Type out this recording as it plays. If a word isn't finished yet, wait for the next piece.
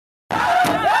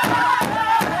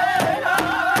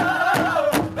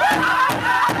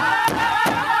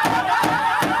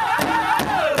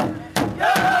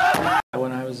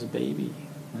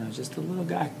just a little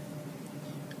guy.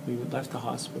 We left the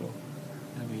hospital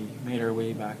and we made our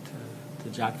way back to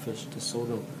Jackfish, to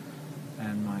Soto.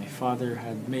 And my father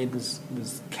had made this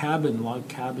log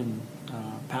cabin,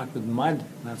 packed with mud.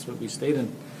 And that's what we stayed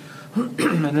in.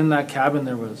 And in that cabin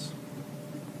there was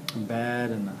a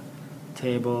bed and a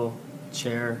table,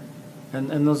 chair,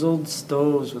 and those old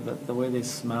stoves with the way they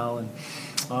smell. And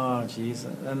oh, jeez.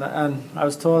 And I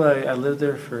was told I lived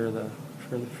there for the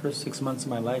first 6 months of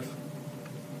my life.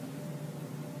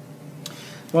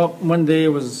 Well, one day it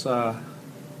was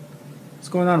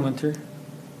going on winter,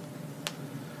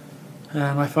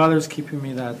 and my father was keeping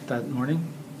me that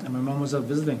morning, and my mom was out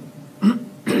visiting.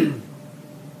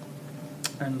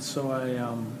 And so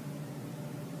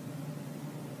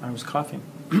I was coughing.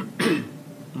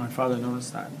 My father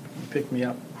noticed that. He picked me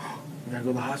up. We gotta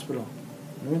go to the hospital.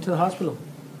 We went to the hospital,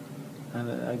 and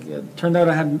it turned out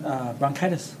I had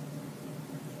bronchitis.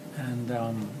 And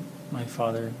my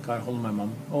father got a hold of my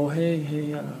mom. Oh,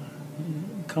 hey,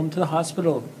 come to the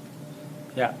hospital.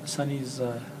 Yeah, Sonny's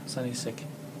sick.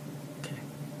 Okay.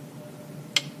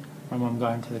 My mom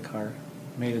got into the car,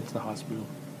 made it to the hospital,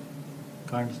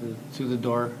 got through the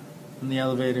door, in the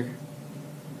elevator.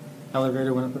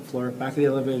 Elevator went up the floor. Back of the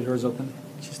elevator doors open.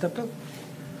 She stepped out.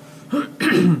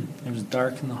 It was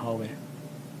dark in the hallway.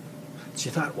 She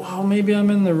thought, wow, maybe I'm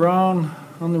on the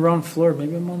wrong floor.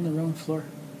 Maybe I'm on the wrong floor.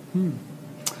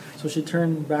 So she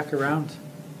turned back around.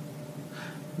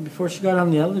 And before she got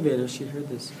on the elevator, she heard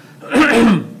this.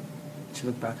 She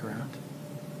looked back around.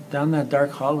 Down that dark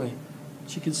hallway,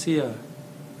 she could see an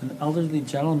elderly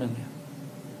gentleman,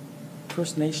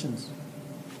 First Nations,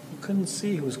 who couldn't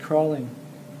see, who was crawling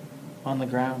on the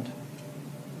ground,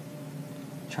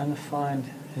 trying to find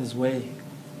his way.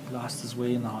 He lost his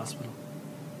way in the hospital.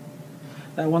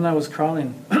 That one that was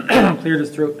crawling cleared his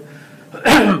throat.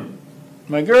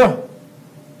 My girl,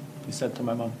 he said to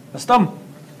my mom. Astam.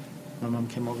 My mom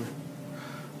came over.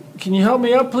 Can you help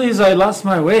me up, please? I lost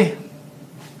my way.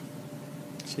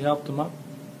 She helped him up.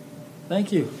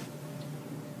 Thank you.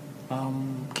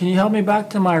 Can you help me back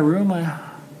to my room? I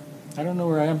don't know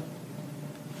where I am.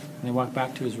 And he walked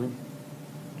back to his room.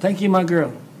 Thank you, my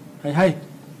girl. Hi.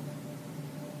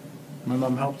 My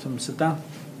mom helped him sit down.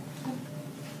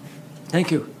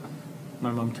 Thank you.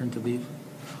 My mom turned to leave.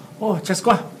 Oh,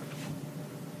 Cheskwa.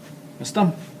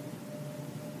 Astam.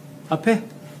 Ape.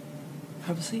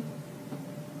 Have a seat.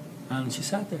 And she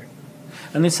sat there.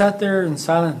 And they sat there in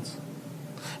silence.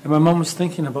 And my mom was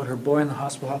thinking about her boy in the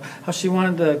hospital, how she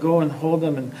wanted to go and hold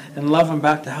him and love him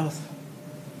back to health.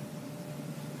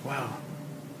 Wow.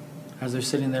 As they're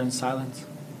sitting there in silence.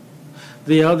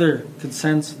 The elder could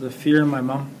sense the fear in my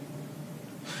mom.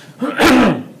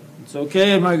 It's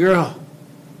okay, my girl.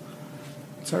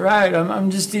 It's all right. I'm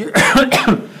just here.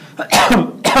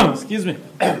 Excuse me.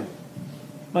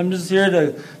 I'm just here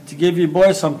to give your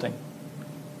boy something.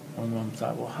 My mom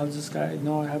thought, well, how does this guy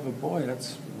know I have a boy?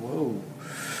 That's, whoa.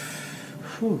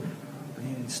 Whew.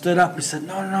 He stood up. He said,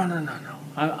 no.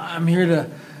 I'm here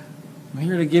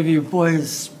to give your boy his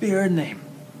spirit name.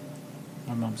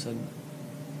 My mom said,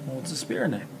 well, what's a spirit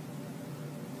name?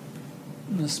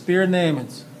 The spirit name,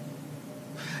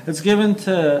 it's given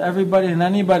to everybody and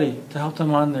anybody to help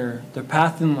them on their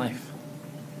path in life.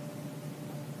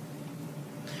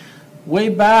 Way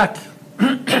back,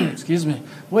 excuse me,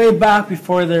 way back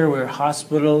before there were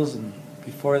hospitals and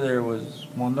before there was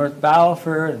North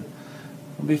Balfour and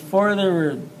before there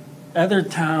were other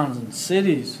towns and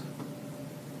cities,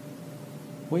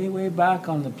 way back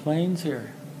on the plains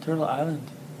here, Turtle Island,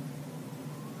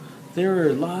 there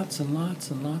were lots and lots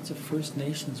and lots of First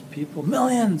Nations people,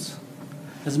 millions,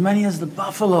 as many as the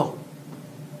buffalo.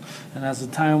 And as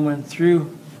the time went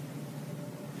through,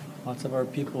 lots of our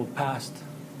people passed,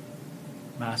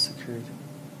 massacred,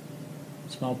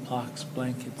 smallpox,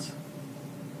 blankets,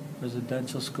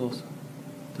 residential schools.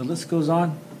 The list goes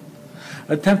on.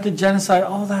 Attempted genocide,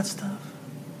 all that stuff,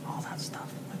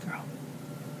 my girl.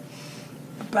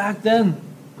 Back then,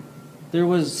 there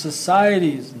was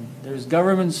societies, and there's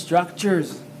government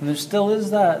structures, and there still is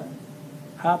that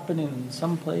happening in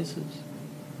some places.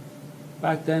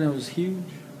 Back then, it was huge.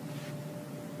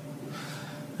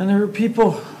 And there were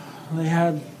people, they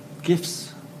had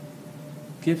gifts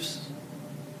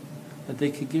that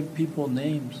they could give people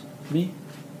names. Me,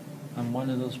 I'm one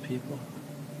of those people.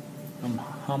 I'm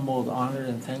humbled, honored,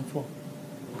 and thankful.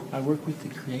 I work with the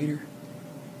Creator,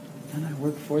 and I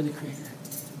work for the Creator.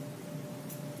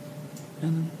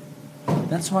 And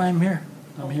that's why I'm here.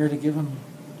 I'm here to give him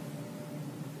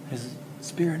his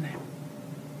spirit name.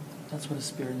 That's what a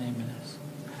spirit name is.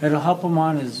 It'll help him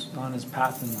on his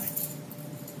path in life.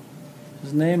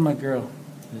 His name, my girl,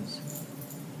 is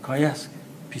Koyesk.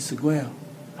 Pisigueo,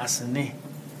 Asane,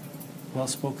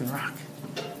 well-spoken rock.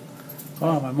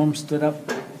 Oh, my mom stood up,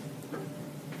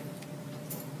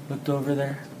 looked over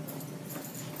there,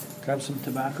 grabbed some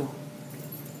tobacco,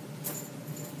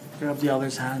 grabbed the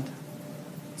elder's hand,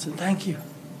 said, "Thank you.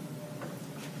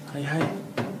 Hi.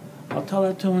 I'll tell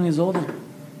that to him when he's older.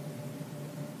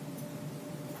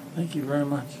 Thank you very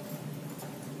much.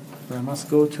 But I must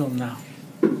go to him now."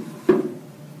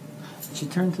 She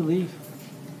turned to leave.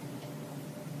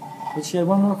 But she had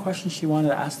one more question she wanted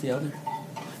to ask the elder.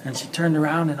 And she turned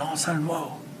around and all of a sudden,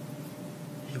 whoa,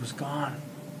 he was gone.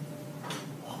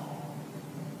 Whoa,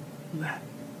 look at that.